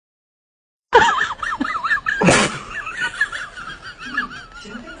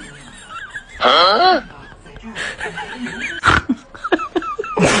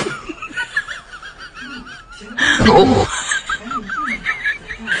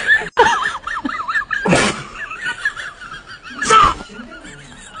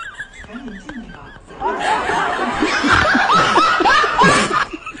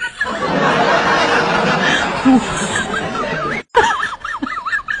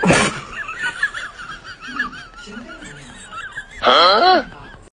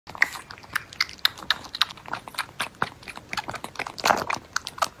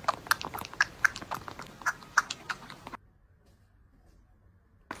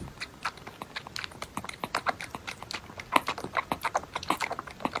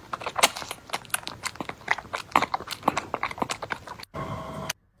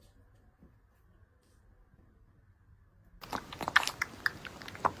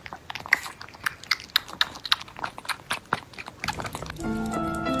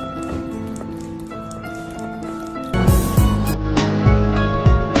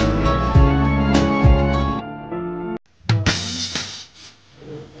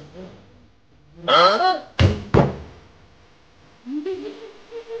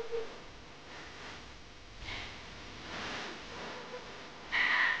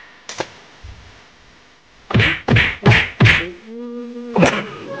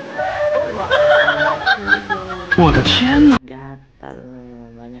我的天哪 gatal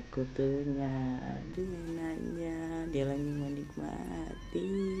banyak kutunya, aduh enaknya dia lagi menikmati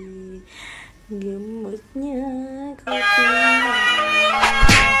gemutnya kutunya.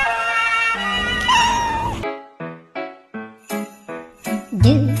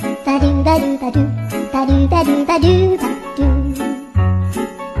 Do ba do ba do ba do ba do ba do ba do ba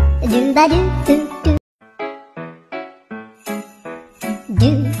do ba do do do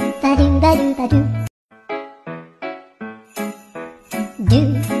ba do ba do ba do do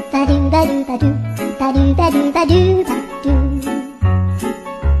ba do ba do ba do ba do ba do ba do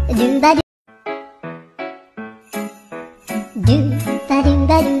do ba do do ba do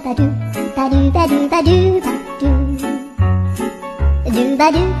ba do ba do ba do ba do ba do do ba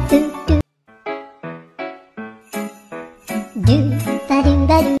do do do ba do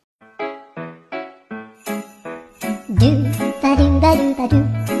ba do do ba do ba do ba do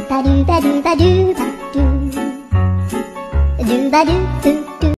ba do ba do ba do do ba do do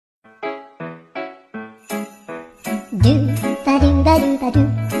do ba do ba do ba do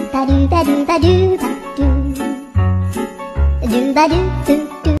ba do ba do ba do do ba do do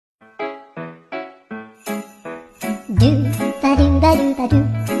do ba do ba do ba do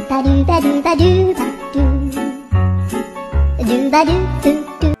ba do ba do ba do do ba do do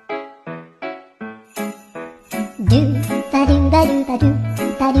do ba do ba do ba do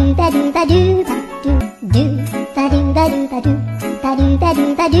ba do ba do ba do do ba do ba do ba do ba do ba do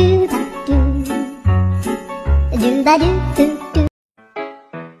ba do do ba do do do ba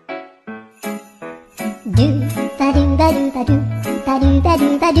do ba do ba do ba do ba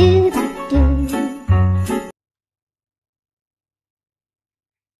do ba do do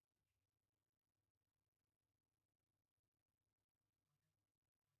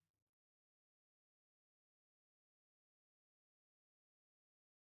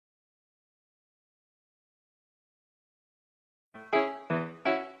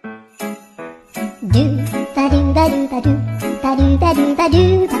ba do ba do ba do ba do ba do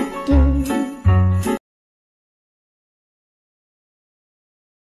ba do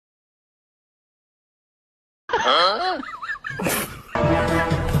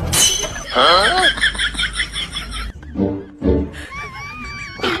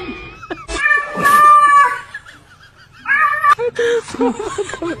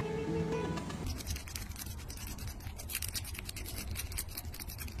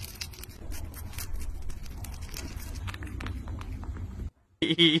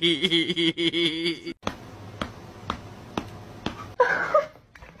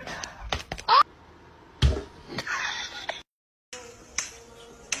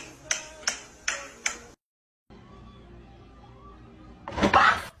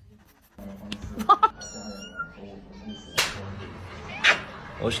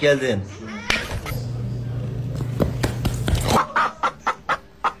Hoş geldin.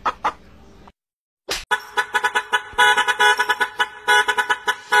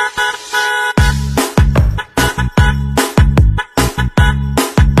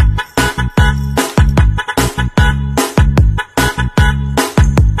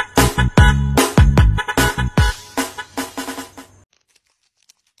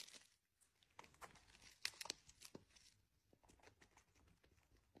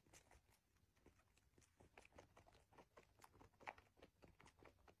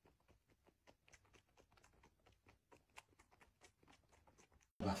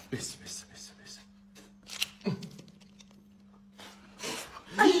 بس بس بس بس.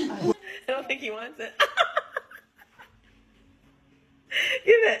 I don't think he wants it.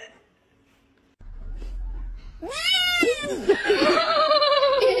 Give it.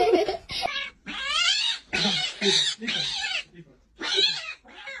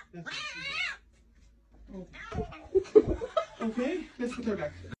 Okay, let's put her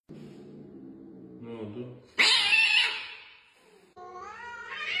back. Ne oldu?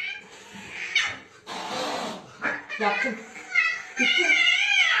 Yaptım. Bitti.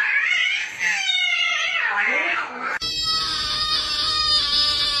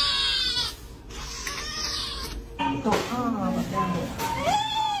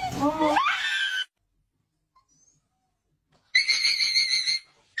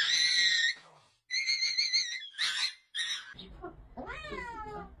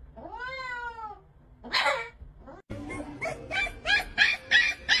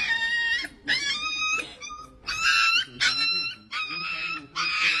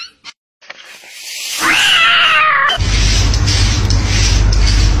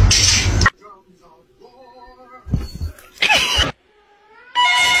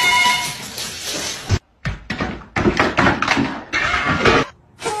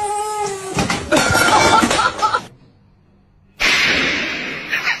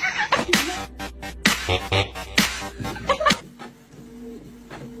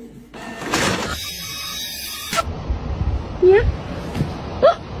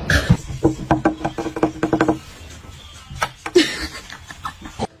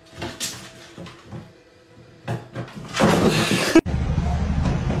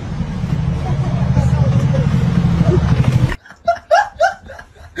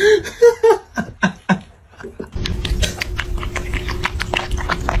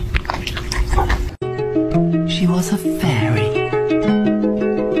 She was a fairy.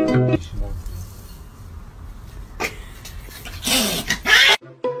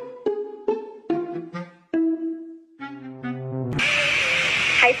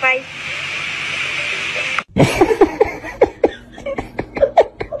 High five.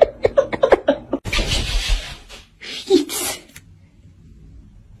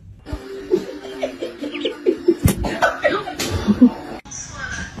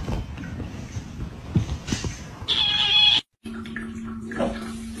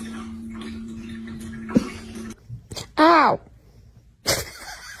 Ow!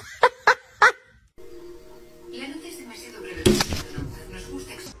 La luz es demasiado breve. Nos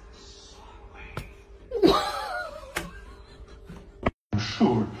gusta.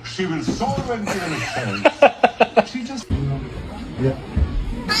 Sure, she will solve anything. She just.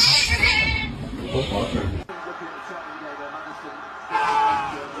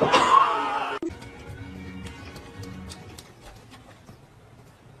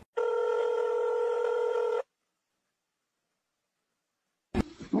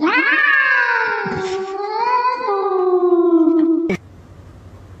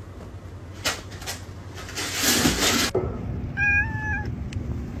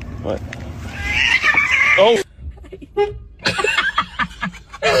 What? Oh!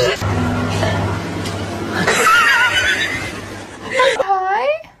 Hi.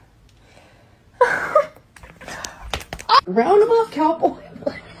 Roundabout cowboy.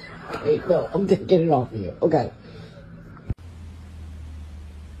 Wait, no, I'm taking it off of you. Okay.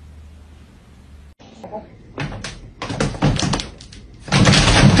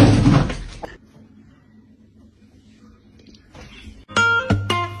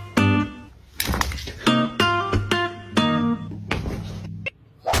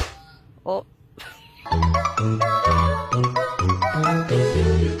 Oh.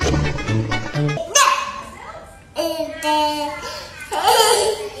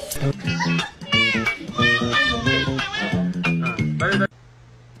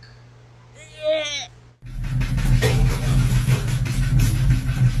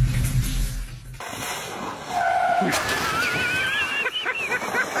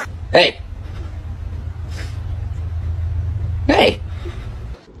 Hey! Hey!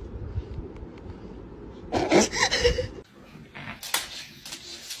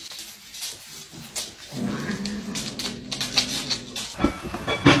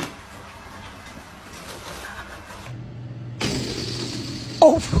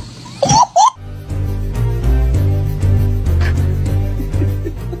 Oh.